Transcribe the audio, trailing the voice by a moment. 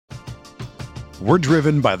We're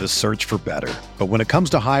driven by the search for better. But when it comes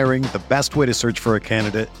to hiring, the best way to search for a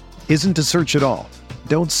candidate isn't to search at all.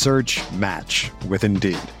 Don't search, match with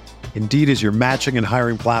Indeed. Indeed is your matching and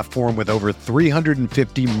hiring platform with over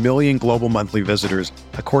 350 million global monthly visitors,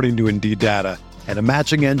 according to Indeed data, and a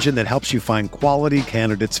matching engine that helps you find quality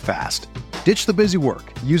candidates fast. Ditch the busy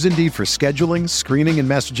work. Use Indeed for scheduling, screening, and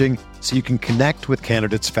messaging so you can connect with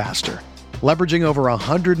candidates faster. Leveraging over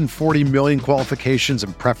 140 million qualifications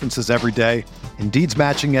and preferences every day, Indeed's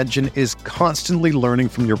matching engine is constantly learning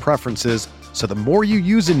from your preferences, so the more you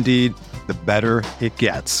use Indeed, the better it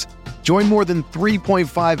gets. Join more than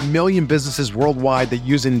 3.5 million businesses worldwide that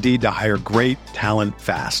use Indeed to hire great talent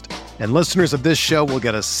fast. And listeners of this show will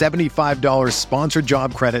get a $75 sponsored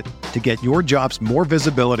job credit to get your jobs more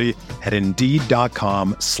visibility at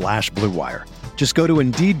Indeed.com/Blue Wire. Just go to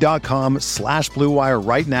Indeed.com/Blue Wire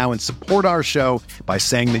right now and support our show by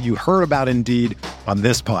saying that you heard about Indeed on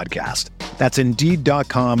this podcast. That's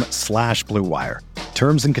Indeed.com/Blue Wire.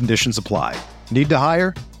 Terms and conditions apply. Need to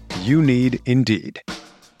hire? You need Indeed.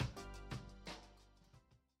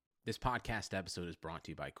 This podcast episode is brought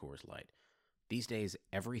to you by Coors Light. These days,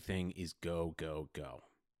 everything is go, go, go.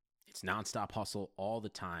 It's nonstop hustle all the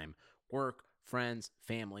time. Work, friends,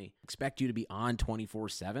 family, expect you to be on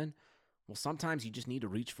 24/7. Well, sometimes you just need to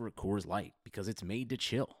reach for a Coors Light because it's made to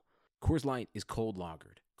chill. Coors Light is cold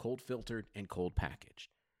lagered, cold filtered, and cold packaged.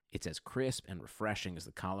 It's as crisp and refreshing as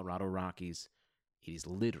the Colorado Rockies. It is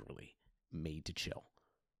literally made to chill.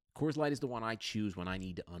 Coors Light is the one I choose when I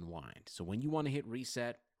need to unwind. So when you want to hit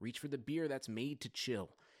reset, reach for the beer that's made to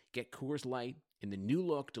chill. Get Coors Light in the new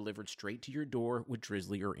look delivered straight to your door with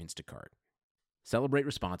Drizzly or Instacart. Celebrate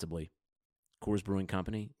responsibly. Coors Brewing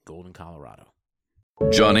Company, Golden, Colorado.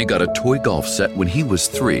 Johnny got a toy golf set when he was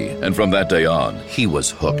 3, and from that day on, he was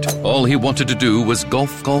hooked. All he wanted to do was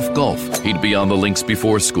golf, golf, golf. He'd be on the links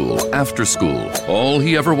before school, after school. All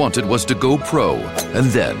he ever wanted was to go pro. And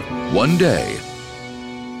then, one day,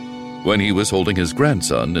 when he was holding his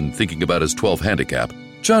grandson and thinking about his 12 handicap,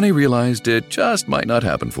 Johnny realized it just might not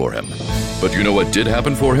happen for him. But you know what did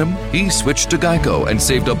happen for him? He switched to Geico and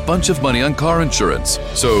saved a bunch of money on car insurance.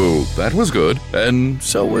 So that was good, and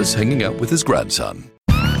so was hanging out with his grandson.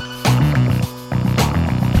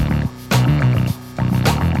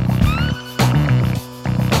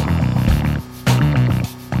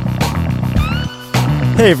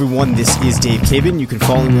 Hey everyone, this is Dave Cabin. You can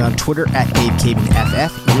follow me on Twitter at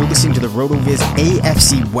DaveCabinFF. You're listening to the RotoViz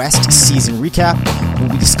AFC West season recap.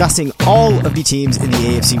 We'll be discussing all of the teams in the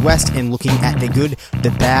AFC West and looking at the good,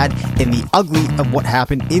 the bad, and the ugly of what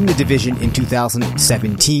happened in the division in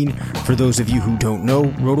 2017. For those of you who don't know,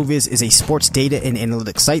 RotoViz is a sports data and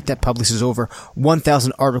analytics site that publishes over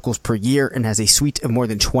 1,000 articles per year and has a suite of more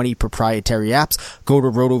than 20 proprietary apps. Go to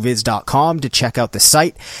rotoviz.com to check out the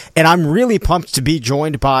site. And I'm really pumped to be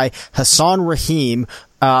joined by Hassan Rahim,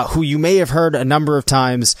 who you may have heard a number of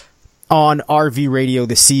times on RV Radio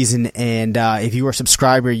this season, and if you are a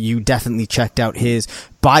subscriber, you definitely checked out his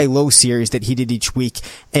Buy Low series that he did each week,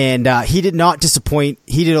 and he did not disappoint.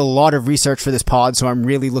 He did a lot of research for this pod, so I'm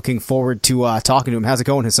really looking forward to talking to him. How's it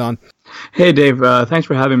going, Hassan? Hey, Dave. Thanks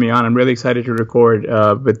for having me on. I'm really excited to record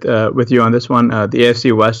with you on this one. The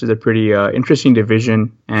AFC West is a pretty interesting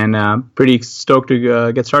division, and pretty stoked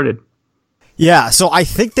to get started. Yeah, so I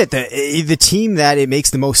think that the team that it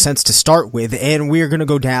makes the most sense to start with, and we're going to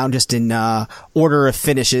go down just in order of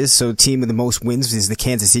finishes, so team with the most wins is the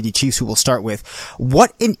Kansas City Chiefs, who we'll start with.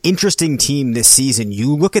 What an interesting team this season.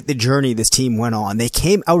 You look at the journey this team went on. They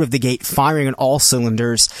came out of the gate firing on all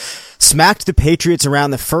cylinders, smacked the Patriots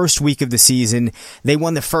around the first week of the season. They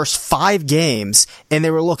won the first 5 games, and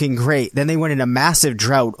they were looking great. Then they went in a massive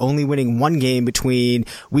drought, only winning 1 game between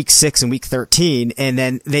week 6 and week 13, and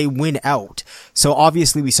then they win out. So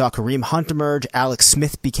obviously we saw Kareem Hunt emerge. Alex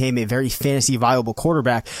Smith became a very fantasy viable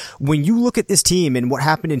quarterback. When you look at this team and what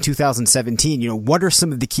happened in 2017, what are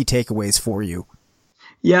some of the key takeaways for you?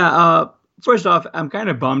 Yeah, first off, I'm kind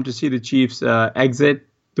of bummed to see the Chiefs exit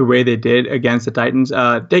the way they did against the Titans.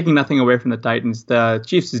 Taking nothing away from the Titans, the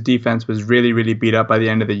Chiefs' defense was really, really beat up by the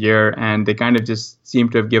end of the year, and they kind of just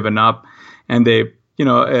seemed to have given up. And they,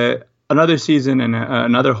 another season and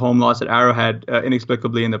another home loss at Arrowhead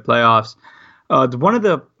inexplicably in the playoffs. And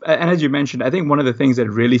as you mentioned, I think one of the things that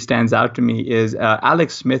really stands out to me is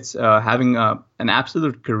Alex Smith's having an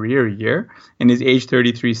absolute career year in his age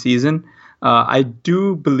 33 season. I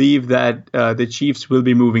do believe that the Chiefs will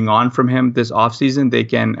be moving on from him this offseason. They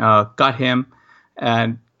can cut him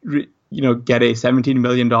and get a $17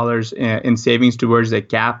 million in savings towards the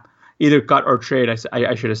cap, either cut or trade.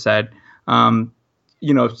 I should have said.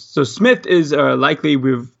 So Smith is likely,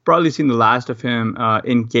 we've probably seen the last of him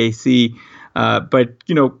in KC. But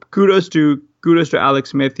kudos to Alex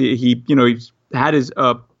Smith. He's had his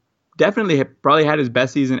probably had his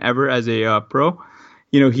best season ever as a pro.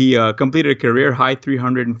 He completed a career high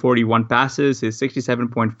 341 passes. His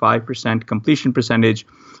 67.5% completion percentage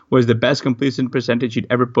was the best completion percentage he'd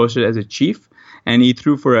ever posted as a Chief, and he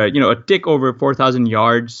threw for a tick over 4,000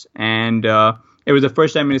 yards, and it was the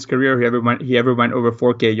first time in his career he ever went over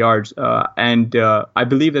 4K yards. And I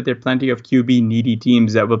believe that there are plenty of QB needy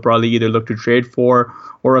teams that will probably either look to trade for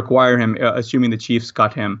or acquire him, assuming the Chiefs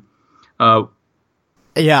cut him.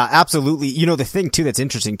 Yeah, absolutely. The thing too that's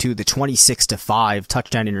interesting too, the 26-5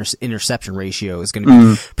 touchdown interception ratio is going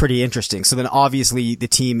to be pretty interesting. So then obviously the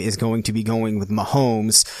team is going to be going with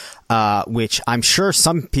Mahomes, which I'm sure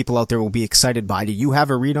some people out there will be excited by. Do you have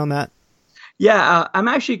a read on that? Yeah, I'm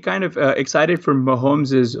actually kind of excited for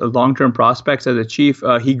Mahomes' long-term prospects as a Chief.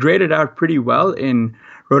 He graded out pretty well in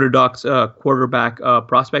Rotodoc's quarterback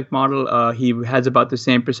prospect model. He has about the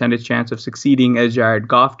same percentage chance of succeeding as Jared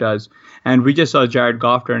Goff does. And we just saw Jared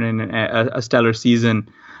Goff turn in a stellar season.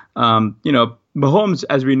 Mahomes,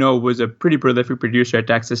 as we know, was a pretty prolific producer at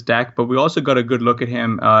Texas Tech, but we also got a good look at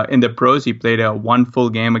him in the pros. He played one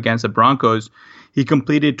full game against the Broncos. He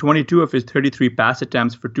completed 22 of his 33 pass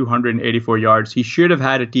attempts for 284 yards. He should have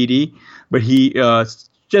had a TD, but he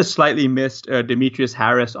just slightly missed Demetrius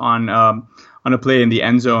Harris on a play in the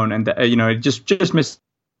end zone, and it just missed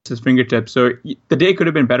his fingertips. So the day could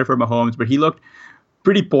have been better for Mahomes, but he looked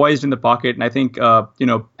pretty poised in the pocket, and I think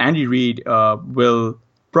Andy Reid will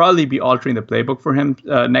probably be altering the playbook for him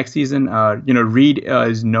next season. Reid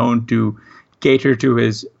is known to cater to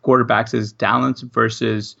his quarterbacks' talents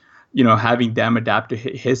versus having them adapt to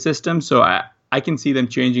his system. So I can see them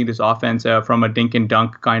changing this offense from a dink and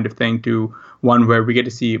dunk kind of thing to one where we get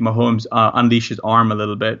to see Mahomes unleash his arm a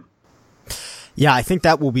little bit. Yeah, I think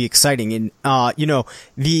that will be exciting. And,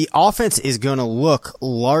 the offense is going to look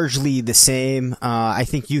largely the same. I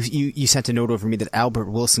think you sent a note over me that Albert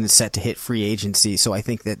Wilson is set to hit free agency. So I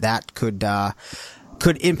think that could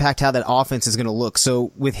impact how that offense is going to look.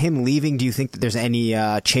 So with him leaving, do you think that there's any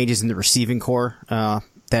changes in the receiving core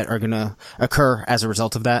that are going to occur as a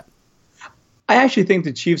result of that? I actually think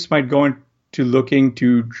the Chiefs might go into looking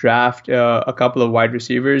to draft a couple of wide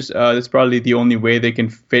receivers. That's probably the only way they can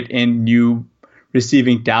fit in new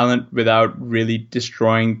receiving talent without really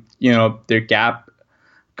destroying, their gap.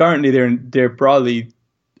 Currently, they're probably,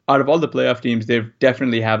 out of all the playoff teams, they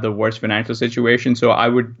definitely have the worst financial situation. So I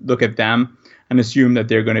would look at them and assume that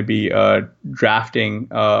they're going to be drafting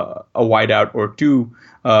a wideout or two,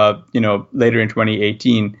 later in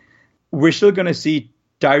 2018. We're still going to see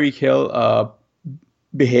Tyreek Hill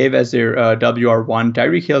behave as their WR1.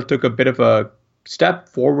 Tyreek Hill took a bit of a step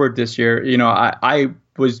forward this year. I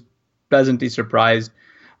was pleasantly surprised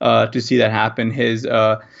to see that happen. His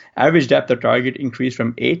average depth of target increased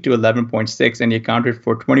from 8 to 11.6, and he accounted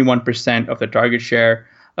for 21% of the target share.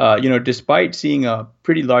 Despite seeing a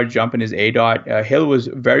pretty large jump in his ADOT, Hill was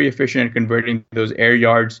very efficient at converting those air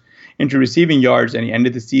yards into receiving yards, and he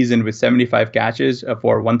ended the season with 75 catches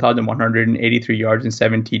for 1,183 yards and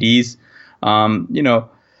 7 TDs.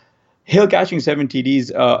 Hill catching 7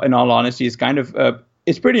 TDs, in all honesty, is kind of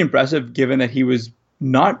it's pretty impressive given that he was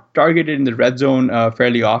not targeted in the red zone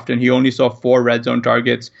fairly often. He only saw 4 red zone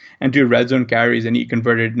targets and 2 red zone carries, and he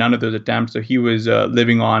converted none of those attempts. So he was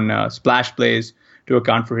living on splash plays to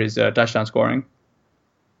account for his touchdown scoring.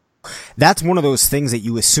 That's one of those things that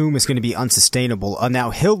you assume is going to be unsustainable. Now,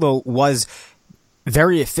 Hill, though, was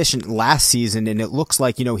very efficient last season, and it looks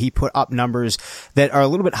like, he put up numbers that are a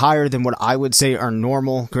little bit higher than what I would say are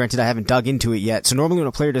normal. Granted, I haven't dug into it yet. So normally when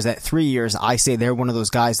a player does that 3 years, I say they're one of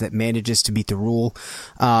those guys that manages to beat the rule,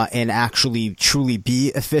 and actually truly be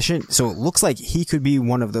efficient. So it looks like he could be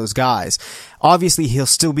one of those guys. Obviously, he'll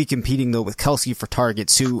still be competing though with Kelce for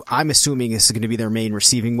targets, who I'm assuming is going to be their main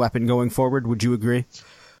receiving weapon going forward. Would you agree?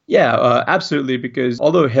 Yeah, absolutely, because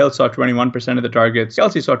although Hill saw 21% of the targets,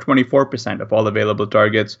 Kelce saw 24% of all available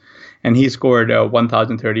targets, and he scored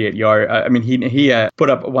 1,038 yards. He put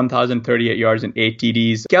up 1,038 yards and 8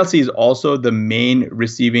 TDs. Kelce is also the main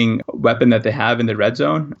receiving weapon that they have in the red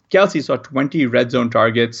zone. Kelce saw 20 red zone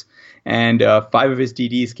targets, and 5 of his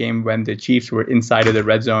TDs came when the Chiefs were inside of the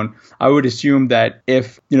red zone. I would assume that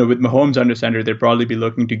if, with Mahomes under center, they'd probably be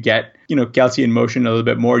looking to get, Kelce in motion a little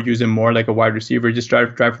bit more, use him more like a wide receiver, just try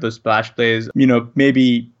for those splash plays.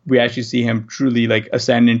 Maybe we actually see him truly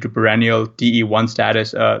ascend into perennial DE1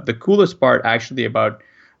 status. The coolest part actually about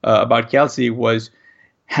Kelce was,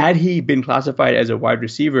 had he been classified as a wide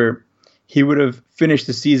receiver, he would have finished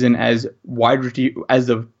the season as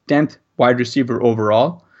the 10th wide receiver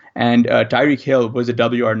overall. And Tyreek Hill was a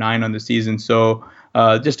WR9 on the season. So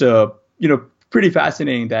just a pretty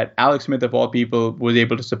fascinating that Alex Smith, of all people, was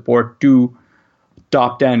able to support 2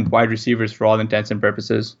 top 10 wide receivers for all intents and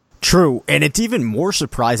purposes. True, and it's even more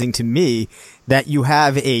surprising to me that you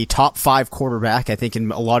have a top 5 quarterback. I think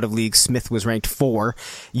in a lot of leagues, Smith was ranked 4.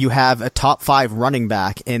 You have a top 5 running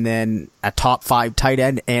back, and then a top 5 tight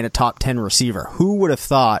end, and a top 10 receiver. Who would have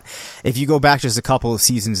thought, if you go back just a couple of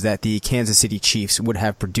seasons, that the Kansas City Chiefs would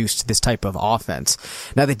have produced this type of offense?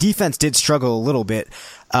 Now, the defense did struggle a little bit,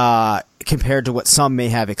 compared to what some may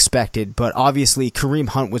have expected, but obviously Kareem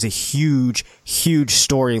Hunt was a huge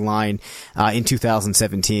storyline in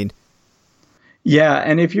 2017. Yeah,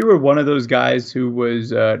 and if you were one of those guys who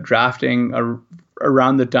was drafting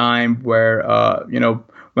around the time where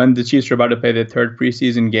when the Chiefs were about to play their 3rd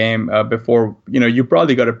preseason game before, you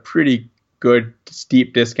probably got a pretty good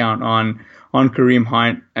steep discount on Kareem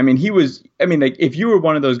Hunt. If you were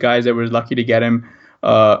one of those guys that was lucky to get him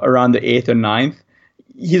around the 8th or 9th,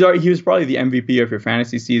 he was probably the MVP of your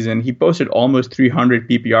fantasy season. He posted almost 300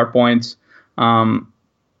 PPR points.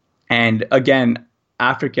 And again,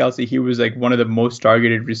 after Kelce, he was like one of the most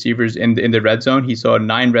targeted receivers in the red zone. He saw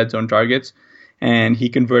 9 red zone targets, and he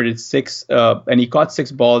converted 6, and he caught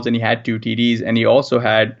 6 balls, and he had 2 TDs, and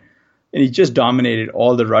he just dominated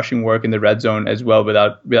all the rushing work in the red zone as well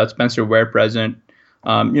without Spencer Ware present.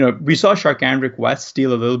 We saw Charcandrick West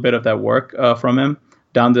steal a little bit of that work from him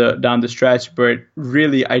down the stretch, but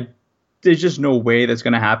really, there's just no way that's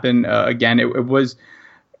going to happen. Again, it was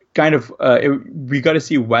kind of we got to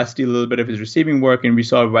see West steal a little bit of his receiving work, and we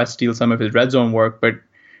saw West steal some of his red zone work. But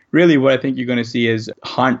really, what I think you're going to see is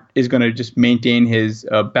Hunt is going to just maintain his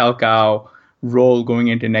bell cow role going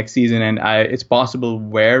into next season, and it's possible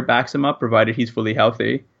Ware backs him up, provided he's fully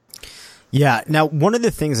healthy. Yeah. Now, one of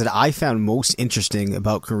the things that I found most interesting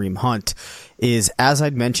about Kareem Hunt is, as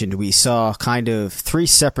I'd mentioned, we saw kind of 3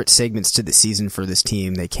 separate segments to the season for this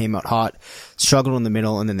team. They came out hot, struggled in the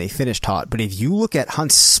middle, and then they finished hot. But if you look at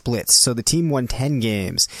Hunt's splits, so the team won 10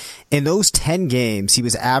 games. In those 10 games, he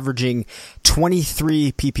was averaging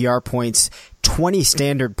 23 PPR points, 20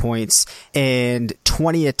 standard points, and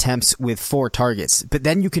 20 attempts with 4 targets. But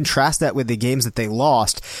then you contrast that with the games that they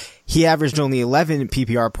lost. He averaged only 11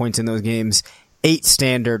 PPR points in those games, 8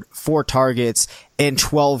 standard, 4 targets, and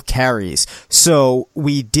 12 carries. So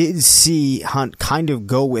we did see Hunt kind of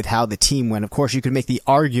go with how the team went. Of course, you could make the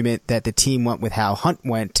argument that the team went with how Hunt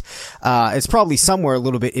went. It's probably somewhere a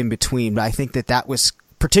little bit in between, but I think that was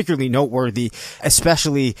particularly noteworthy,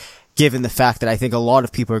 especially given the fact that I think a lot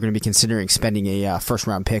of people are going to be considering spending a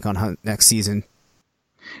first-round pick on Hunt next season.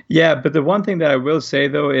 Yeah, but the one thing that I will say,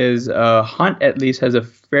 though, is Hunt at least has a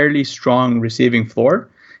fairly strong receiving floor.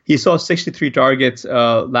 He saw 63 targets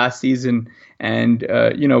last season, and,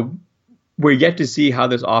 we're yet to see how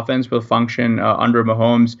this offense will function under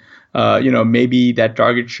Mahomes. Maybe that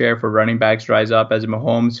target share for running backs dries up as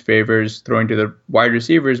Mahomes favors throwing to the wide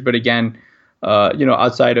receivers. But again,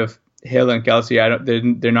 outside of Hill and Kelce,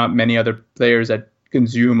 there are not many other players that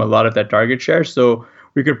consume a lot of that target share. So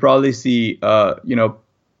we could probably see,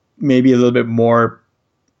 maybe a little bit more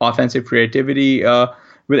offensive creativity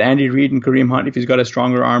with Andy Reid and Kareem Hunt if he's got a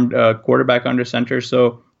stronger armed quarterback under center.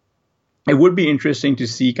 So it would be interesting to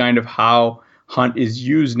see kind of how Hunt is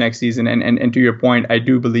used next season. And to your point, I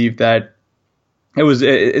do believe that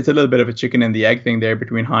it's a little bit of a chicken and the egg thing there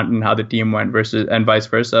between Hunt and how the team went and vice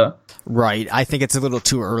versa. Right. I think it's a little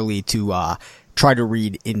too early to try to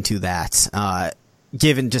read into that.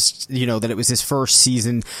 Given just, that it was his first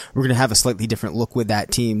season, we're going to have a slightly different look with that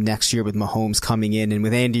team next year with Mahomes coming in. And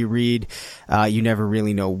with Andy Reid, you never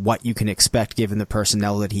really know what you can expect given the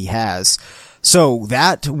personnel that he has. So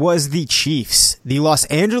that was the Chiefs. The Los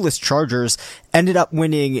Angeles Chargers ended up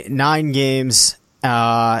winning 9 games,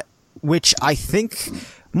 which I think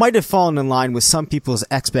might have fallen in line with some people's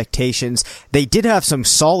expectations. They did have some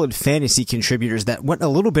solid fantasy contributors that went a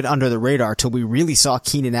little bit under the radar till we really saw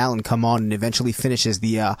Keenan Allen come on and eventually finish as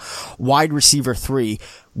the wide receiver 3.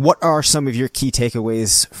 What are some of your key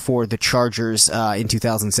takeaways for the Chargers in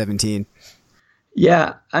 2017?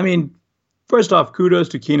 Yeah, first off, kudos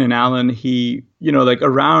to Keenan Allen. He,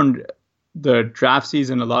 around the draft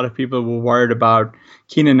season, a lot of people were worried about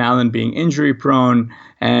Keenan Allen being injury prone,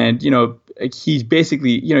 and he's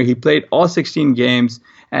basically, he played all 16 games,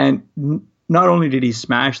 and not only did he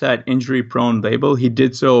smash that injury prone label, he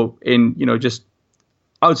did so in, just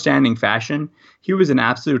outstanding fashion. He was an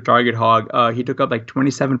absolute target hog. He took up like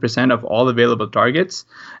 27% of all available targets,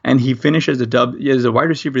 and he finished as a wide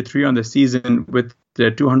receiver 3 on the season with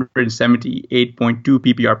the 278.2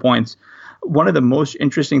 PPR points. One of the most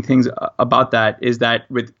interesting things about that is that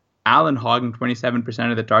with Allen hogging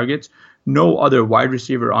 27% of the targets. No other wide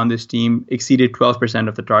receiver on this team exceeded 12%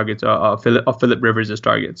 of the targets of Phillip Rivers'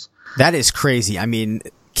 targets. That is crazy. I mean,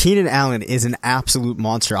 Keenan Allen is an absolute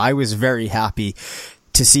monster. I was very happy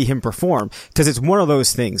to see him perform because it's one of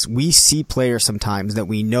those things. We see players sometimes that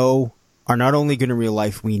we know are not only good in real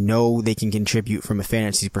life, we know they can contribute from a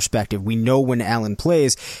fantasy perspective. We know when Allen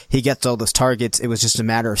plays, he gets all those targets. It was just a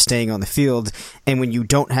matter of staying on the field. And when you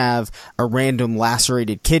don't have a random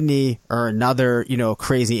lacerated kidney or another,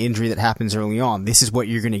 crazy injury that happens early on, this is what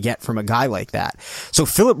you're going to get from a guy like that. So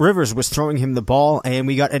Phillip Rivers was throwing him the ball, and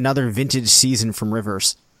we got another vintage season from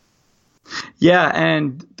Rivers. Yeah,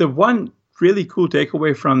 and the one really cool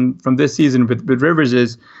takeaway from this season with Rivers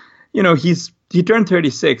is, he turned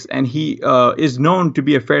 36 and he is known to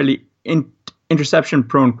be a fairly interception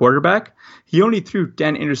prone quarterback. He only threw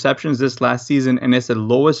 10 interceptions this last season, and it's the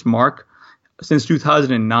lowest mark since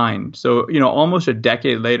 2009. So, almost a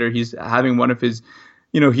decade later, he's having one of his,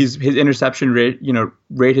 his interception rate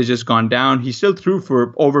has just gone down. He still threw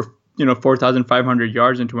for over, 4,500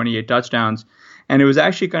 yards and 28 touchdowns. And it was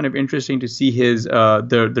actually kind of interesting to see his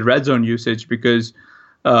the red zone usage because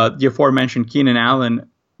the aforementioned Keenan Allen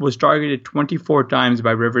was targeted 24 times by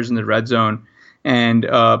Rivers in the red zone. And,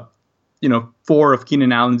 4 of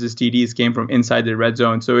Keenan Allen's TDs came from inside the red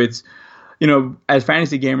zone. So it's, as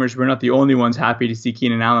fantasy gamers, we're not the only ones happy to see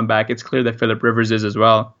Keenan Allen back. It's clear that Phillip Rivers is as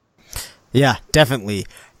well. Yeah, definitely.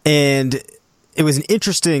 And it was an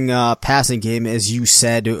interesting passing game, as you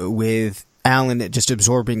said, with Allen just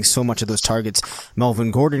absorbing so much of those targets. Melvin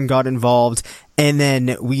Gordon got involved. And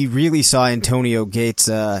then we really saw Antonio Gates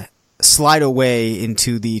slide away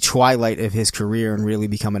into the twilight of his career and really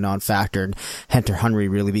become a non-factor, and Hunter Henry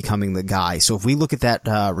really becoming the guy. So if we look at that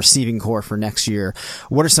receiving core for next year,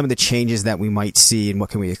 what are some of the changes that we might see and what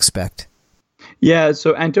can we expect? Yeah,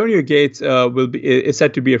 so Antonio Gates is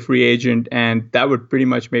set to be a free agent, and that would pretty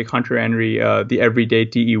much make Hunter Henry the everyday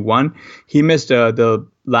TE1. He missed the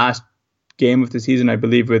last game of the season, I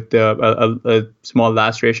believe, with a small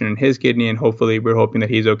laceration in his kidney, and hopefully we're hoping that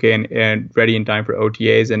he's okay and ready in time for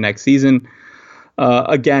OTAs and next season.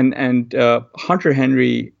 Hunter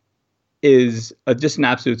Henry is just an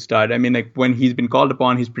absolute stud. I mean, like when he's been called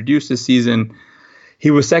upon, he's produced this season. He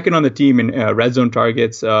was second on the team in red zone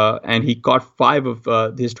targets, and he caught 5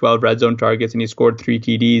 of his 12 red zone targets, and he scored 3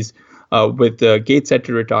 TDs. With Gates set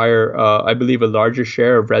to retire, I believe a larger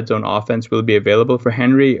share of red zone offense will be available for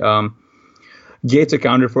Henry. Gates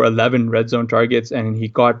accounted for 11 red zone targets, and he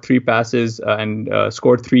caught 3 passes and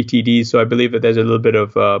scored 3 TDs. So I believe that there's a little bit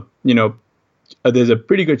of, there's a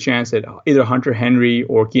pretty good chance that either Hunter Henry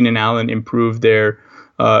or Keenan Allen improve their,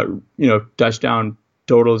 touchdown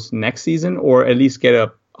totals next season, or at least get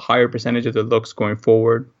a higher percentage of the looks going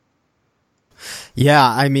forward. Yeah,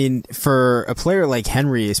 I mean, for a player like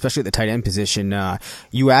Henry, especially at the tight end position,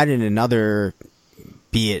 you add in another,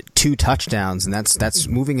 be it 2 touchdowns, and that's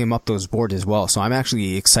moving him up those boards as well. So I'm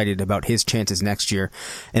actually excited about his chances next year.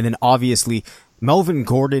 And then obviously Melvin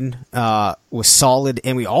Gordon was solid,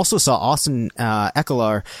 and we also saw Austin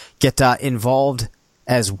Ekeler get involved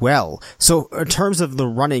as well. So in terms of the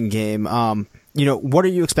running game, what are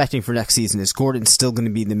you expecting for next season? Is Gordon still going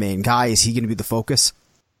to be the main guy? Is he going to be the focus?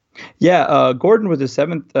 Yeah, Gordon was the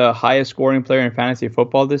 7th highest scoring player in fantasy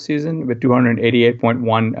football this season with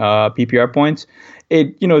 288.1 PPR points.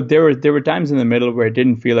 There were times in the middle where it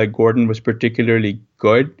didn't feel like Gordon was particularly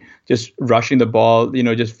good, just rushing the ball,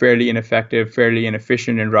 just fairly ineffective, fairly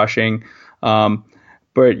inefficient in rushing.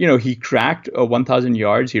 But he cracked 1,000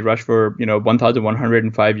 yards. He rushed for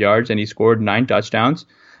 1,105 yards, and he scored 9 touchdowns.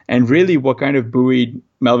 And really, what kind of buoyed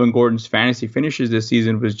Melvin Gordon's fantasy finishes this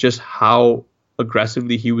season was just how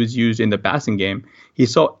aggressively he was used in the passing game. He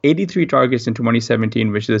saw 83 targets in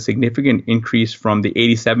 2017, which is a significant increase from the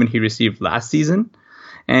 87 he received last season.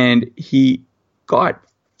 And he got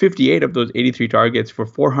 58 of those 83 targets for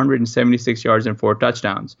 476 yards and 4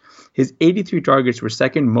 touchdowns. His 83 targets were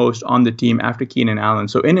second most on the team after Keenan Allen.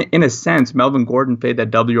 So in a sense, Melvin Gordon played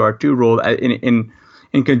that WR2 role in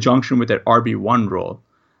conjunction with that RB1 role.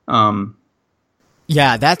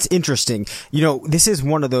 Yeah, that's interesting. This is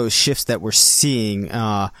one of those shifts that we're seeing,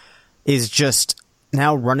 is just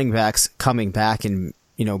now running backs coming back and,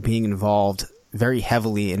 being involved very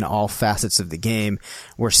heavily in all facets of the game.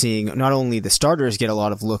 We're seeing not only the starters get a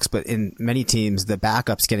lot of looks, but in many teams, the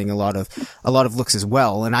backups getting a lot of looks as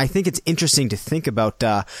well. And I think it's interesting to think about,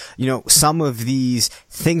 some of these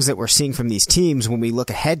things that we're seeing from these teams when we look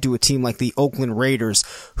ahead to a team like the Oakland Raiders,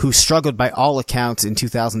 who struggled by all accounts in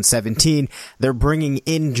 2017. They're bringing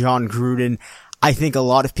in John Gruden. I think a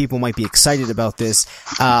lot of people might be excited about this,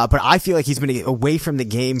 but I feel like he's been away from the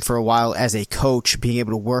game for a while as a coach, being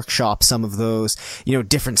able to workshop some of those,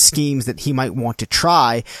 different schemes that he might want to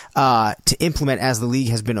try to implement as the league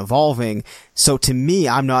has been evolving. So to me,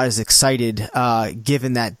 I'm not as excited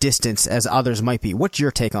given that distance as others might be. What's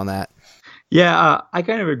your take on that? Yeah, I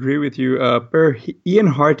kind of agree with you. Per Ian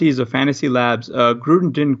Harties of Fantasy Labs,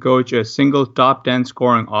 Gruden didn't coach a single top 10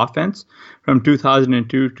 scoring offense from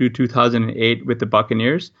 2002 to 2008 with the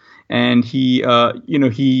Buccaneers. And he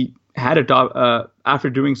had a top, after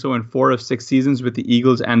doing so in 4 of 6 seasons with the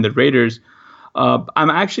Eagles and the Raiders. I'm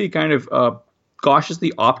actually kind of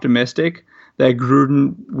cautiously optimistic that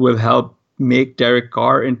Gruden will help make Derek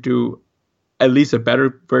Carr into at least a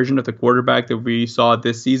better version of the quarterback that we saw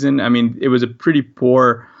this season. I mean, it was a pretty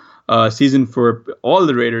poor season for all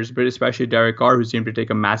the Raiders, but especially Derek Carr, who seemed to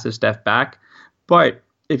take a massive step back. But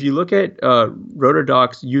if you look at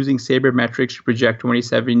RotoDox using Sabermetrics to project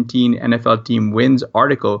 2017 NFL team wins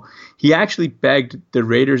article, he actually pegged the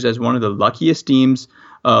Raiders as one of the luckiest teams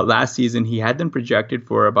last season. He had them projected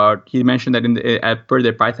for about, he mentioned that per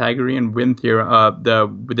their Pythagorean win theory,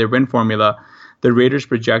 their win formula, the Raiders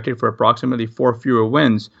projected for approximately 4 fewer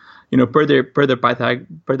wins. Per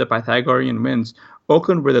the Pythagorean wins,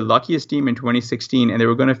 Oakland were the luckiest team in 2016, and they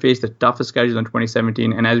were going to face the toughest schedule in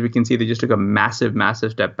 2017. And as we can see, they just took a massive, massive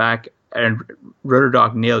step back, and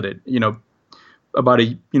RotoDoc nailed it.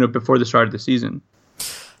 Before the start of the season.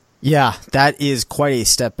 Yeah, that is quite a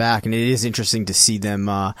step back, and it is interesting to see them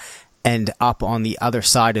end up on the other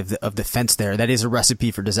side of the fence there. That is a recipe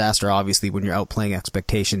for disaster, obviously, when you're outplaying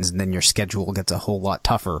expectations and then your schedule gets a whole lot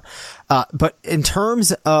tougher. But in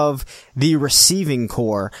terms of the receiving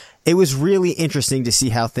core, it was really interesting to see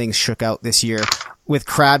how things shook out this year with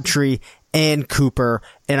Crabtree and Cooper.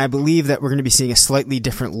 And I believe that we're going to be seeing a slightly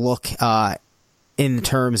different look in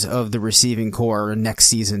terms of the receiving core next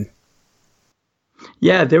season.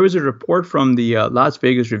 Yeah, there was a report from the Las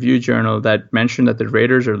Vegas Review-Journal that mentioned that the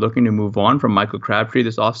Raiders are looking to move on from Michael Crabtree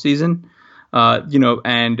this offseason. If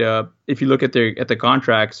you look at the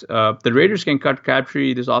contracts, the Raiders can cut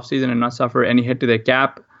Crabtree this offseason and not suffer any hit to their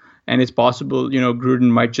cap. And it's possible,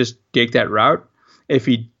 Gruden might just take that route. If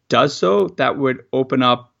he does so, that would open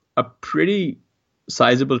up a pretty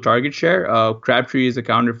sizable target share. Crabtree is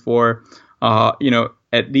accounted for,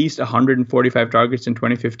 at least 145 targets in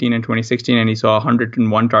 2015 and 2016, and he saw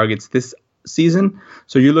 101 targets this season.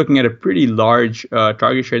 So you're looking at a pretty large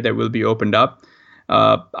target share that will be opened up.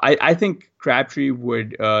 I think Crabtree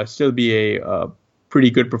would still be a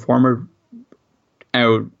pretty good performer,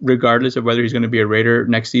 regardless of whether he's going to be a Raider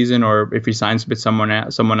next season or if he signs with someone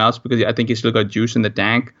else, because I think he's still got juice in the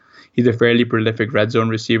tank. He's a fairly prolific red zone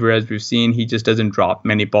receiver, as we've seen. He just doesn't drop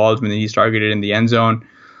many balls when he's targeted in the end zone.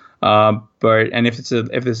 If this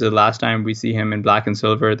is the last time we see him in black and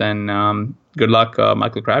silver, then good luck,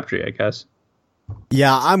 Michael Crabtree, I guess.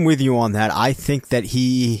 Yeah, I'm with you on that. I think that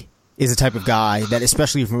he is the type of guy that,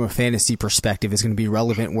 especially from a fantasy perspective, is going to be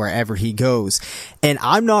relevant wherever he goes. And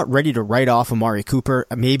I'm not ready to write off Amari Cooper.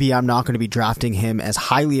 Maybe I'm not going to be drafting him as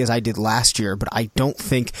highly as I did last year, but I don't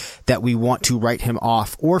think that we want to write him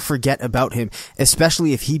off or forget about him,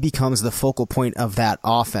 especially if he becomes the focal point of that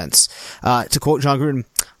offense. To quote John Gruden,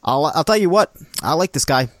 I'll tell you what, I like this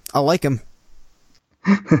guy. I like him.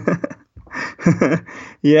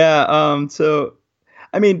 Yeah.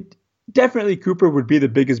 Definitely Cooper would be the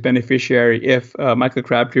biggest beneficiary if Michael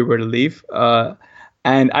Crabtree were to leave.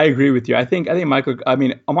 And I agree with you. I think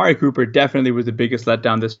Amari Cooper definitely was the biggest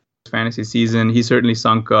letdown this fantasy season. He certainly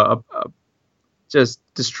sunk, just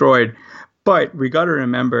destroyed. But we got to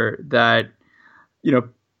remember that,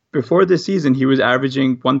 before this season, he was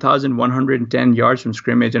averaging 1,110 yards from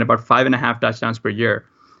scrimmage and about 5.5 touchdowns per year.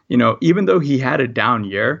 Even though he had a down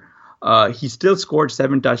year, he still scored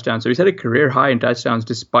 7 touchdowns. So he's had a career high in touchdowns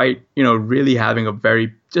despite, really having a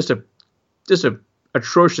very, just a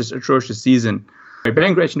atrocious season.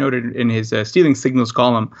 Ben Gretsch noted in his Stealing Signals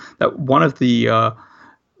column that one of the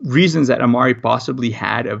reasons that Amari possibly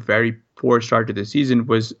had a very poor start to the season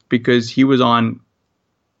was because he was on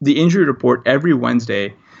the injury report every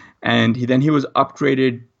Wednesday, and he was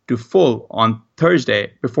upgraded to full on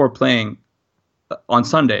Thursday before playing on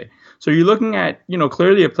Sunday. So you're looking at,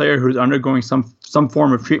 clearly a player who's undergoing some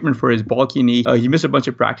form of treatment for his bulky knee. He missed a bunch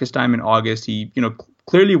of practice time in August. He,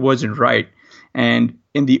 clearly wasn't right. And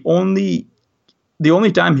in the only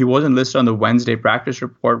time he wasn't listed on the Wednesday practice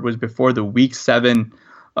report was before the Week 7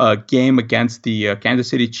 game against the Kansas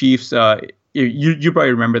City Chiefs you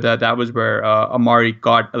probably remember that was where Amari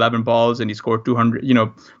got 11 balls and he scored 200,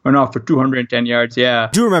 went off for 210 yards. Yeah.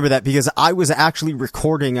 I do remember that because I was actually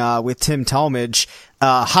recording with Tim Talmadge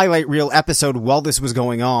highlight reel episode while this was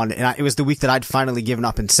going on, and it was the week that I'd finally given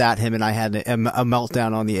up and sat him, and I had a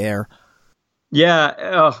meltdown on the air.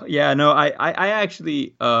 Yeah. No, I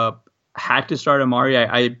actually had to start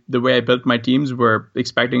Amari. The way I built my teams were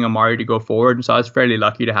expecting Amari to go forward, and so I was fairly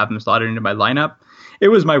lucky to have him slotted into my lineup. It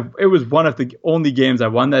was one of the only games I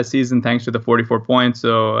won that season thanks to the 44 points.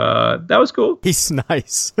 So that was cool. He's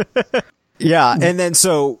nice. Yeah. And then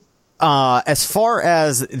as far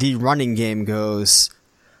as the running game goes,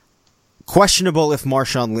 questionable if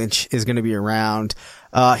Marshawn Lynch is going to be around.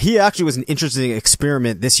 He actually was an interesting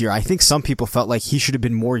experiment this year. I think some people felt like he should have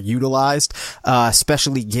been more utilized,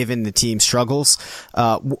 especially given the team struggles.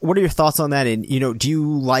 What are your thoughts on that? And, do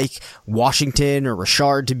you like Washington or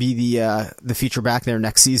Richard to be the feature back there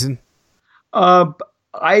next season?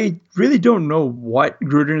 I really don't know what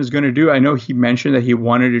Gruden is going to do. I know he mentioned that he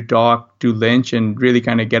wanted to talk to Lynch and really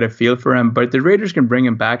kind of get a feel for him, but the Raiders can bring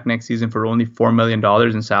him back next season for only $4 million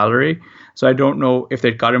in salary. So I don't know if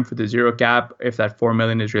they'd cut him for the zero cap, if that $4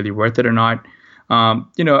 million is really worth it or not.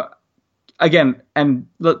 Again, and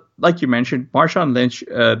like you mentioned, Marshawn Lynch,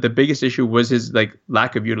 the biggest issue was his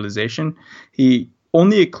lack of utilization. He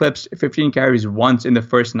only eclipsed 15 carries once in the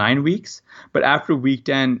first 9 weeks, but after week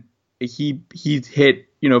 10, he hit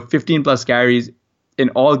 15 plus carries in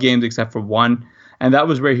all games except for one, and that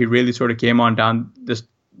was where he really sort of came on down the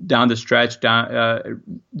stretch.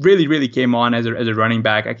 Really came on as a running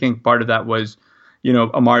back. I think part of that was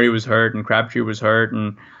Amari was hurt and Crabtree was hurt,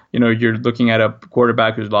 and you're looking at a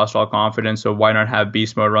quarterback who's lost all confidence, so why not have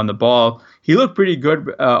beast mode run the ball? He looked pretty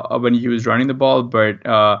good when he was running the ball, but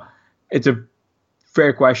it's a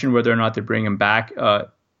fair question whether or not to bring him back.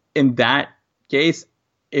 In that case,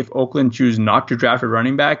 if Oakland choose not to draft a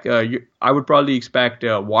running back, I would probably expect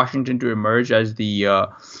Washington to emerge as the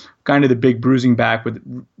kind of the big bruising back with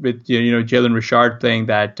Jalen Richard playing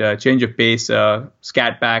that change of pace,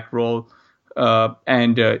 scat back role.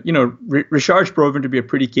 Richard's proven to be a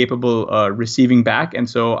pretty capable receiving back. And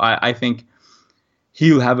so I think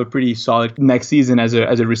he'll have a pretty solid next season as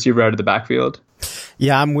a receiver out of the backfield.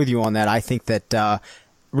 Yeah, I'm with you on that. I think that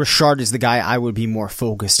Richard is the guy I would be more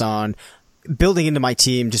focused on building into my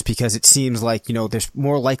team, just because it seems like, there's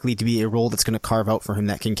more likely to be a role that's going to carve out for him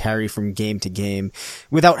that can carry from game to game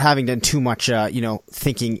without having done too much,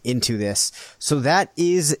 thinking into this. So that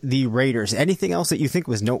is the Raiders. Anything else that you think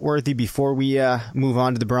was noteworthy before we move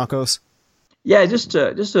on to the Broncos? Yeah, just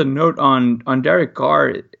a note on Derek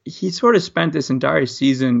Carr. He sort of spent this entire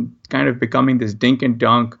season kind of becoming this dink and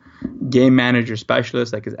dunk game manager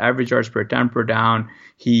specialist. Like his average yards per attempt per down.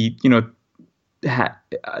 He,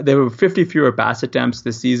 there were 50 fewer pass attempts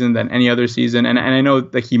this season than any other season. And I know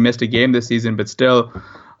that he missed a game this season, but still,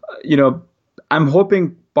 I'm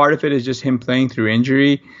hoping part of it is just him playing through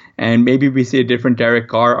injury, and maybe we see a different Derek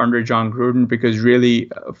Carr under John Gruden, because really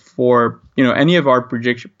for, any of our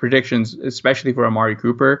predictions, especially for Amari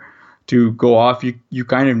Cooper to go off, you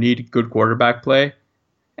kind of need good quarterback play.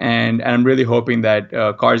 And I'm really hoping that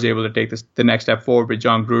Carr is able to take the next step forward with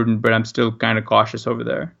John Gruden, but I'm still kind of cautious over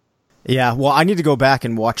there. Yeah, well, I need to go back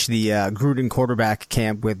and watch the Gruden quarterback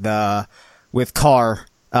camp with Carr.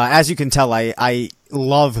 As you can tell, I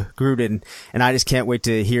love Gruden, and I just can't wait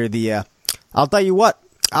to hear I'll tell you what,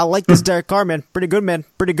 I like this Derek Carr, man. Pretty good, man.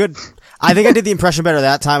 Pretty good. I think I did the impression better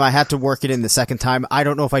that time. I had to work it in the second time. I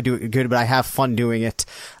don't know if I do it good, but I have fun doing it.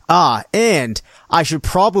 And I should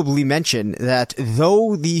probably mention that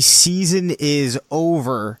though the season is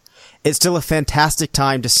over, it's still a fantastic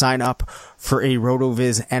time to sign up for a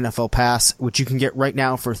RotoViz NFL Pass, which you can get right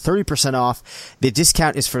now for 30% off. The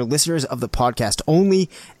discount is for listeners of the podcast only,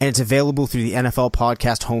 and it's available through the NFL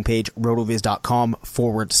Podcast homepage,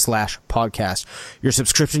 rotoviz.com/podcast. Your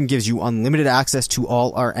subscription gives you unlimited access to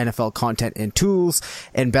all our NFL content and tools,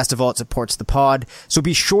 and best of all, it supports the pod. So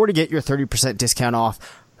be sure to get your 30% discount off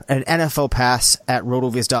an NFL Pass at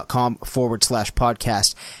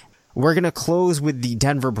rotoviz.com/podcast. We're going to close with the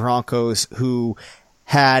Denver Broncos, who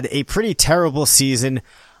had a pretty terrible season,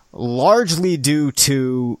 largely due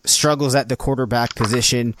to struggles at the quarterback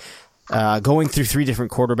position, going through 3 different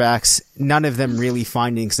quarterbacks, none of them really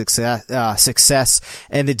finding success,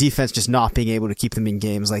 and the defense just not being able to keep them in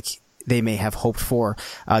games like they may have hoped for,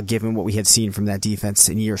 given what we had seen from that defense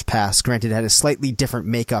in years past. Granted, it had a slightly different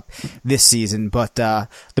makeup this season, but the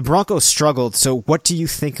Broncos struggled. So what do you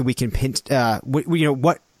think we can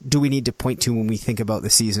what do we need to point to when we think about the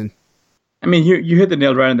season? I mean, you hit the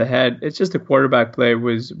nail right on the head. It's just the quarterback play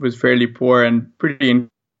was fairly poor and pretty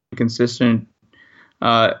inconsistent.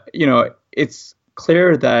 it's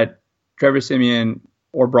clear that Trevor Siemian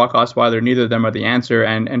or Brock Osweiler, neither of them are the answer,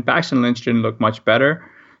 and Paxton Lynch didn't look much better.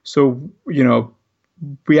 So,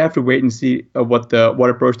 we have to wait and see what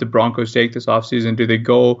approach the Broncos take this offseason. Do they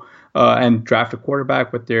go and draft a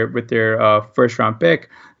quarterback with their first round pick?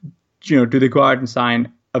 Do they go out and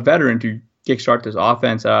sign a veteran to kickstart this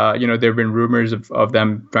offense? There have been rumors of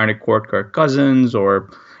them trying to court Kirk Cousins or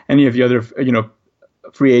any of the other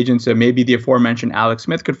free agents. Maybe the aforementioned Alex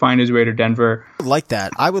Smith could find his way to Denver. I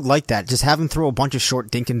would like that. Just have him throw a bunch of short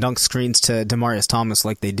dink and dunk screens to Demaryius Thomas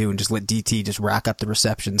like they do, and just let DT just rack up the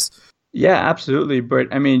receptions. Yeah, absolutely.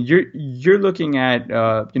 But I mean, you're looking at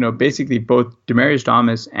basically both Demaryius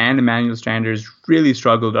Thomas and Emmanuel Sanders really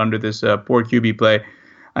struggled under this poor QB play.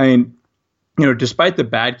 I mean, despite the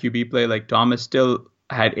bad QB play, like Thomas still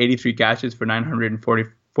had 83 catches for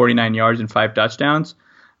 949 yards and 5 touchdowns.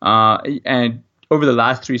 And over the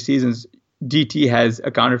last 3 seasons, DT has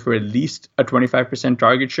accounted for at least a 25%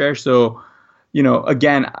 target share. So,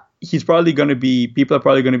 again, people are probably going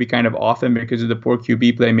to be kind of off him because of the poor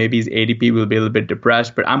QB play. Maybe his ADP will be a little bit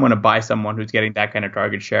depressed, but I'm going to buy someone who's getting that kind of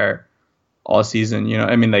target share all season.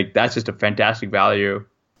 That's just a fantastic value.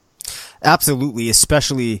 Absolutely,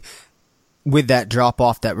 especially with that drop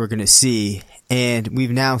off that we're going to see. And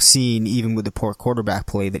we've now seen, even with the poor quarterback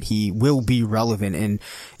play, that he will be relevant and,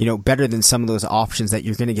 better than some of those options that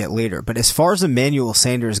you're going to get later. But as far as Emmanuel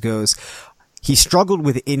Sanders goes, he struggled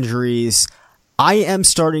with injuries. I am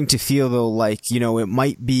starting to feel, though, like, it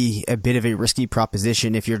might be a bit of a risky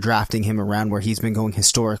proposition if you're drafting him around where he's been going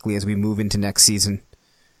historically as we move into next season.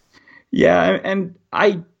 Yeah, and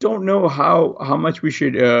I don't know how much we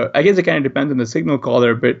should, I guess it kind of depends on the signal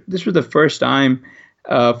caller, but this was the first time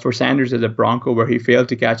for Sanders as a Bronco where he failed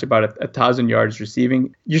to catch about 1,000 yards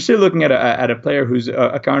receiving. You're still looking at a player who's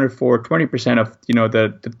accounted for 20% of,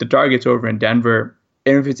 the targets over in Denver.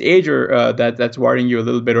 And if it's age or that's worrying you a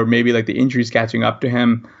little bit, or maybe like the injuries catching up to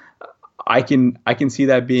him, I can see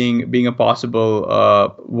that being a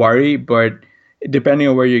possible worry. But depending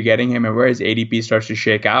on where you're getting him and where his ADP starts to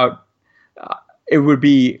shake out, it would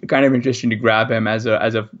be kind of interesting to grab him as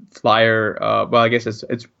a flyer. Well, I guess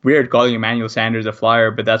it's weird calling Emmanuel Sanders a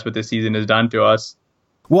flyer, but that's what this season has done to us.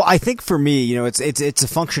 Well, I think for me, it's a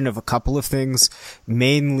function of a couple of things,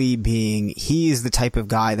 mainly being he's the type of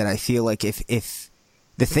guy that I feel like if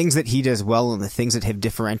the things that he does well and the things that have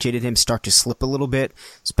differentiated him start to slip a little bit,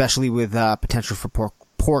 especially with potential for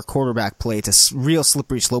poor quarterback play, it's a real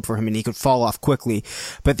slippery slope for him and he could fall off quickly.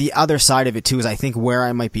 But the other side of it too is I think where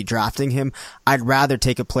I might be drafting him, I'd rather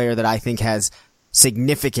take a player that I think has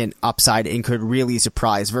significant upside and could really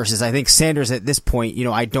surprise versus I think Sanders at this point,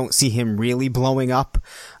 I don't see him really blowing up.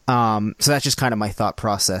 So that's just kind of my thought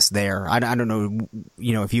process there. I don't know,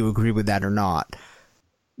 if you agree with that or not.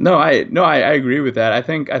 No, I agree with that. I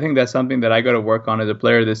think that's something that I got to work on as a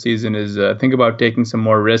player this season is think about taking some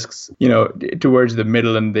more risks, towards the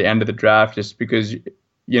middle and the end of the draft, just because,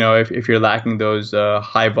 if you're lacking those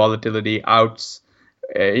high volatility outs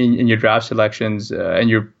in your draft selections and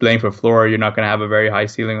you're playing for floor, you're not going to have a very high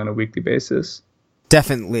ceiling on a weekly basis.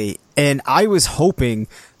 Definitely. And I was hoping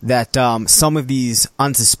that some of these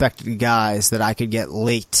unsuspected guys that I could get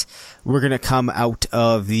late were going to come out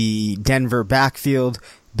of the Denver backfield,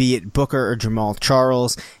 be it Booker or Jamal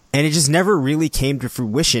Charles, and it just never really came to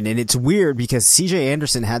fruition. And it's weird because CJ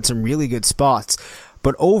Anderson had some really good spots,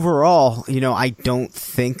 but overall, I don't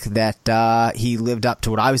think that he lived up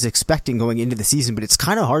to what I was expecting going into the season, but it's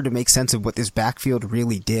kind of hard to make sense of what this backfield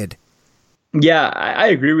really did. Yeah, I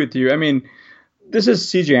agree with you. I mean, this is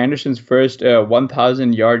CJ Anderson's first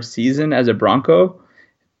 1,000-yard season as a Bronco,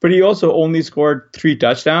 but he also only scored 3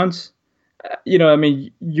 touchdowns.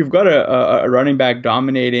 You've got a running back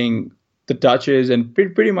dominating the touches and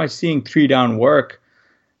pretty much seeing 3-down work,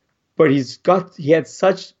 but he had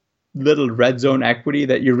such little red zone equity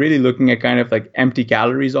that you're really looking at kind of like empty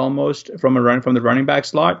calories almost from the running back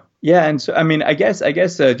slot. Yeah, and so I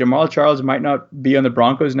guess Jamal Charles might not be on the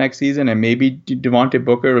Broncos next season, and maybe Devontae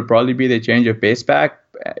Booker would probably be the change of pace back.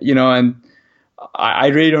 And I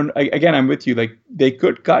really don't. Again, I'm with you. Like they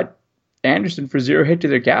could cut Anderson for 0 hit to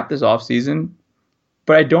their cap this offseason,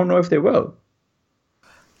 but I don't know if they will.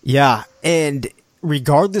 Yeah, and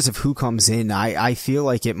regardless of who comes in, I feel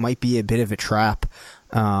like it might be a bit of a trap.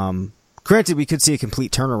 Granted, we could see a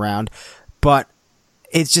complete turnaround, but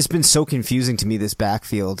It's just been so confusing to me, this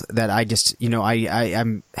backfield, that I just,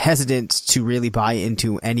 I'm hesitant to really buy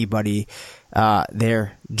into anybody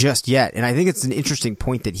there just yet. And I think it's an interesting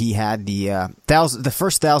point that he had the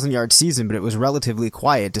first 1,000-yard season, but it was relatively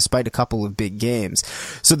quiet despite a couple of big games.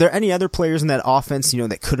 So are there any other players in that offense,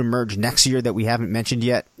 that could emerge next year that we haven't mentioned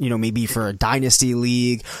yet, maybe for a dynasty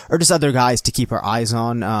league, or just other guys to keep our eyes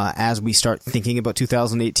on as we start thinking about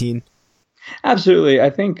 2018? Absolutely. I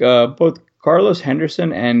think both Carlos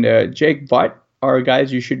Henderson and Jake Butt are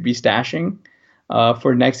guys you should be stashing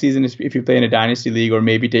for next season if you play in a dynasty league, or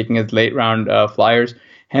maybe taking as late round flyers.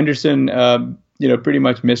 Henderson, pretty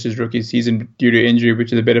much missed his rookie season due to injury,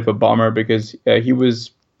 which is a bit of a bummer because he was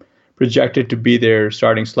projected to be their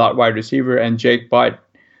starting slot wide receiver, and Jake Butt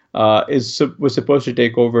was supposed to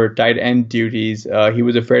take over tight end duties. He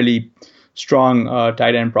was a fairly strong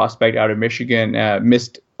tight end prospect out of Michigan,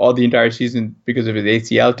 missed all the entire season because of his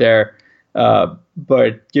ACL tear.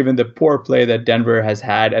 But given the poor play that Denver has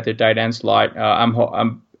had at the tight end slot,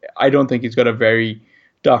 I don't think he's got a very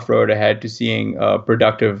tough road ahead to seeing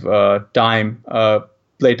productive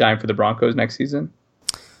play time for the Broncos next season.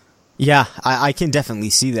 Yeah, I can definitely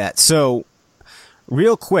see that. So,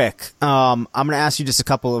 real quick, I'm going to ask you just a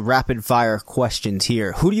couple of rapid fire questions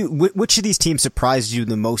here. Which of these teams surprised you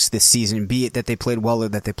the most this season, be it that they played well or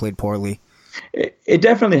that they played poorly? It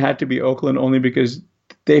definitely had to be Oakland, only because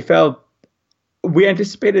we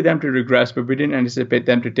anticipated them to regress, but we didn't anticipate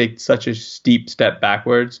them to take such a steep step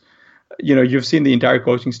backwards. You've seen the entire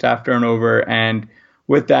coaching staff turnover, and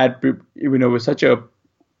with that, with such a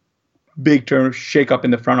big shake up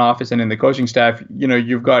in the front office and in the coaching staff,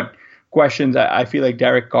 you've got questions. I feel like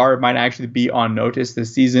Derek Carr might actually be on notice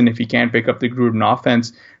this season. If he can't pick up the Gruden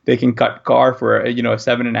offense, they can cut Carr for a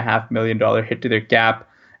 $7.5 million hit to their cap,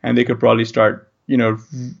 and they could probably start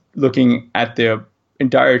looking at the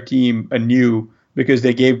entire team anew, because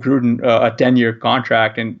they gave Gruden a 10-year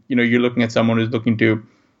contract, and you're looking at someone who's looking to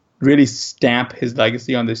really stamp his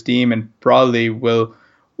legacy on this team, and probably will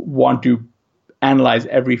want to analyze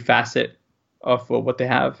every facet of what they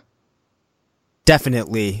have.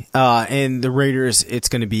 Definitely. And the Raiders, it's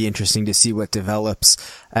going to be interesting to see what develops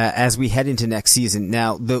as we head into next season.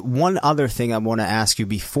 Now, the one other thing I want to ask you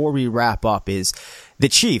before we wrap up is the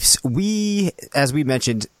Chiefs. As we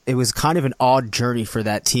mentioned, it was kind of an odd journey for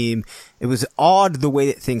that team. It was odd the way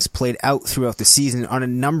that things played out throughout the season on a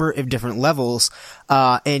number of different levels.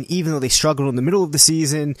 And even though they struggled in the middle of the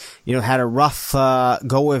season, had a rough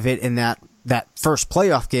go of it in that first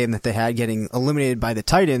playoff game that they had, getting eliminated by the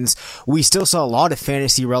Titans, we still saw a lot of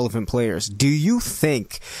fantasy relevant players. Do you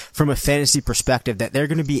think, from a fantasy perspective, that they're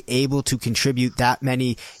going to be able to contribute that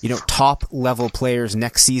many, top level players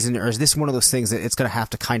next season? Or is this one of those things that it's going to have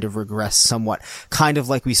to kind of regress somewhat, kind of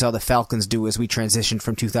like we saw the Falcons do as we transitioned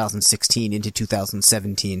from 2016 into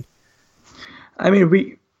 2017? I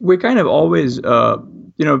mean, we kind of always, with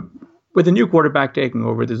a new quarterback taking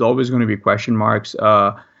over, there's always going to be question marks.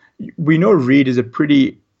 We know Reed is a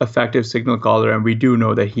pretty effective signal caller, and we do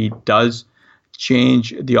know that he does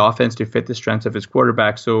change the offense to fit the strengths of his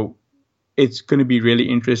quarterback. So it's going to be really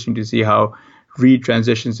interesting to see how Reed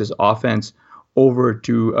transitions his offense over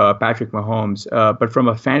to Patrick Mahomes. But from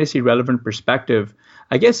a fantasy relevant perspective,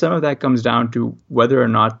 I guess some of that comes down to whether or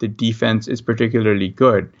not the defense is particularly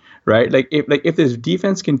good, right? Like if this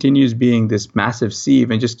defense continues being this massive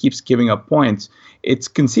sieve and just keeps giving up points, it's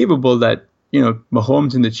conceivable that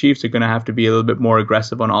Mahomes and the Chiefs are going to have to be a little bit more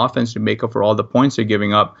aggressive on offense to make up for all the points they're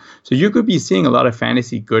giving up. So you could be seeing a lot of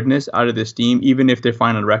fantasy goodness out of this team, even if their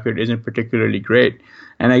final record isn't particularly great.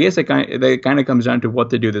 And I guess that kind of comes down to what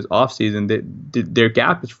they do this offseason. Their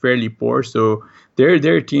gap is fairly poor, so they're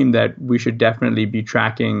a team that we should definitely be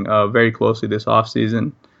tracking very closely this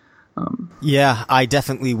offseason. Yeah, I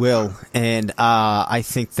definitely will. And I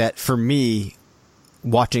think that for me,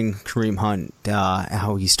 watching Kareem Hunt,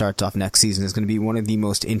 how he starts off next season, is going to be one of the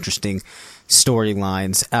most interesting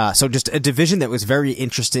storylines. So just a division that was very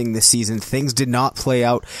interesting this season. Things did not play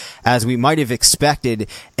out as we might have expected,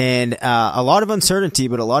 and a lot of uncertainty,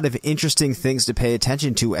 but a lot of interesting things to pay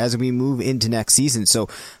attention to as we move into next season. So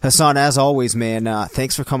Hassan, as always, man,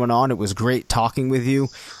 thanks for coming on. It was great talking with you.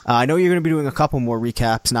 I know you're going to be doing a couple more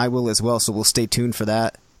recaps, and I will as well, so we'll stay tuned for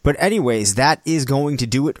that. But anyways, that is going to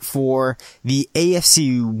do it for the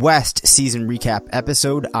AFC West season recap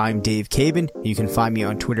episode. I'm Dave Cabin. You can find me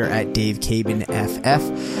on Twitter at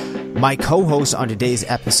DaveCabinFF. My co-host on today's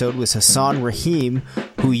episode was Hassan Rahim,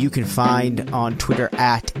 who you can find on Twitter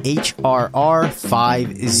at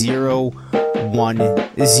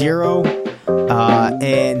HRR5010.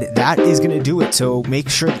 And that is going to do it. So make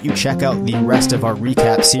sure that you check out the rest of our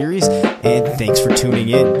recap series, and thanks for tuning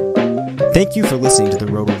in. Thank you for listening to the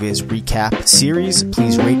RotoViz Recap series.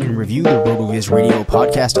 Please rate and review the RotoViz Radio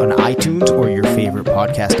podcast on iTunes or your favorite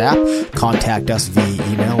podcast app. Contact us via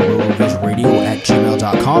email,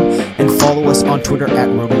 rotovizradio@gmail.com, and follow us on Twitter at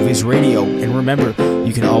RotoVizRadio. And remember,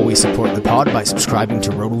 you can always support the pod by subscribing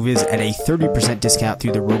to RotoViz at a 30% discount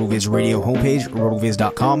through the RotoViz Radio homepage,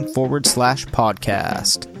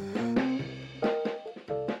 rotoviz.com/podcast.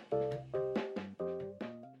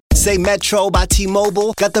 Say Metro by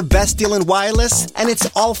T-Mobile got the best deal in wireless, and it's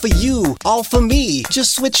all for you, all for me.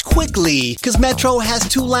 Just switch quickly, cause Metro has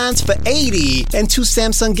 2 lines for $80 and 2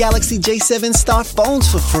 Samsung Galaxy J7 Star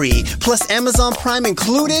phones for free, plus Amazon Prime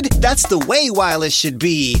included. That's the way wireless should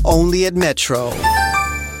be, only at Metro.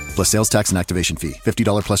 Plus sales tax and activation fee.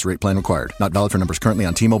 $50 plus rate plan required. Not valid for numbers currently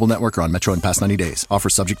on T-Mobile network or on Metro in past 90 days. Offer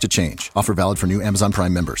subject to change. Offer valid for new Amazon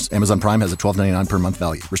Prime members. Amazon Prime has a $12.99 per month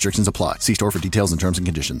value. Restrictions apply. See store for details and terms and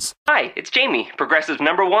conditions. Hi, it's Jamie, Progressive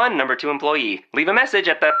number 2 employee. Leave a message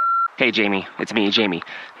at the... Hey, Jamie. It's me, Jamie.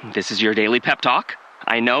 This is your daily pep talk.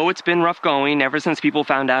 I know it's been rough going ever since people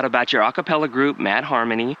found out about your a cappella group, Mad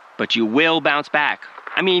Harmony, but you will bounce back.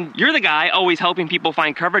 I mean, you're the guy always helping people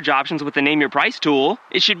find coverage options with the Name Your Price tool.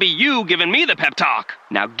 It should be you giving me the pep talk.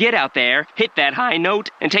 Now get out there, hit that high note,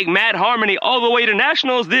 and take Mad Harmony all the way to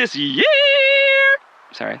nationals this year!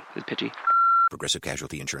 Sorry, it's pitchy. Progressive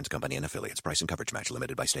Casualty Insurance Company and Affiliates. Price and coverage match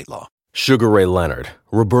limited by state law. Sugar Ray Leonard,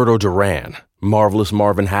 Roberto Duran, Marvelous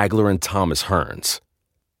Marvin Hagler, and Thomas Hearns.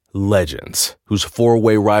 Legends, whose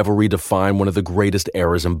 4-way rivalry defined one of the greatest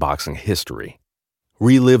eras in boxing history.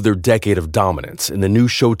 Relive their decade of dominance in the new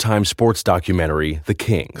Showtime sports documentary, The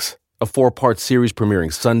Kings, a 4-part series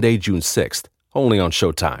premiering Sunday, June 6th, only on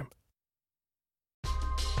Showtime.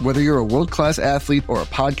 Whether you're a world-class athlete or a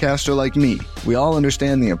podcaster like me, we all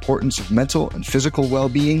understand the importance of mental and physical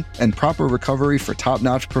well-being and proper recovery for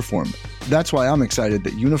top-notch performance. That's why I'm excited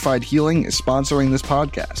that Unified Healing is sponsoring this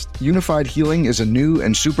podcast. Unified Healing is a new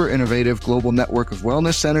and super innovative global network of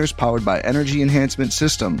wellness centers powered by Energy Enhancement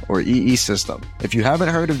System, or EE System. If you haven't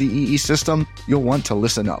heard of the EE System, you'll want to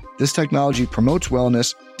listen up. This technology promotes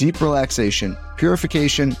wellness, deep relaxation,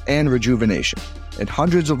 purification, and rejuvenation. At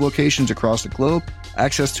hundreds of locations across the globe,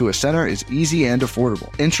 access to a center is easy and affordable.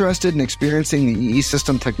 Interested in experiencing the EE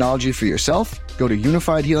System technology for yourself? Go to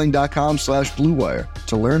unifiedhealing.com/bluewire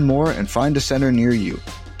to learn more and find a center near you.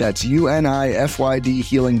 That's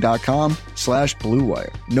unifydhealing.com/bluewire.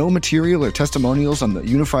 No material or testimonials on the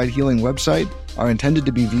Unified Healing website are intended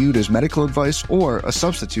to be viewed as medical advice or a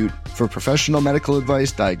substitute for professional medical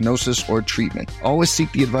advice, diagnosis, or treatment. Always seek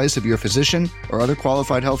the advice of your physician or other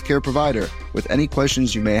qualified healthcare provider with any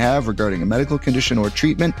questions you may have regarding a medical condition or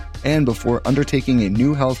treatment and before undertaking a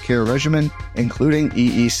new healthcare regimen, including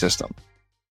EE System.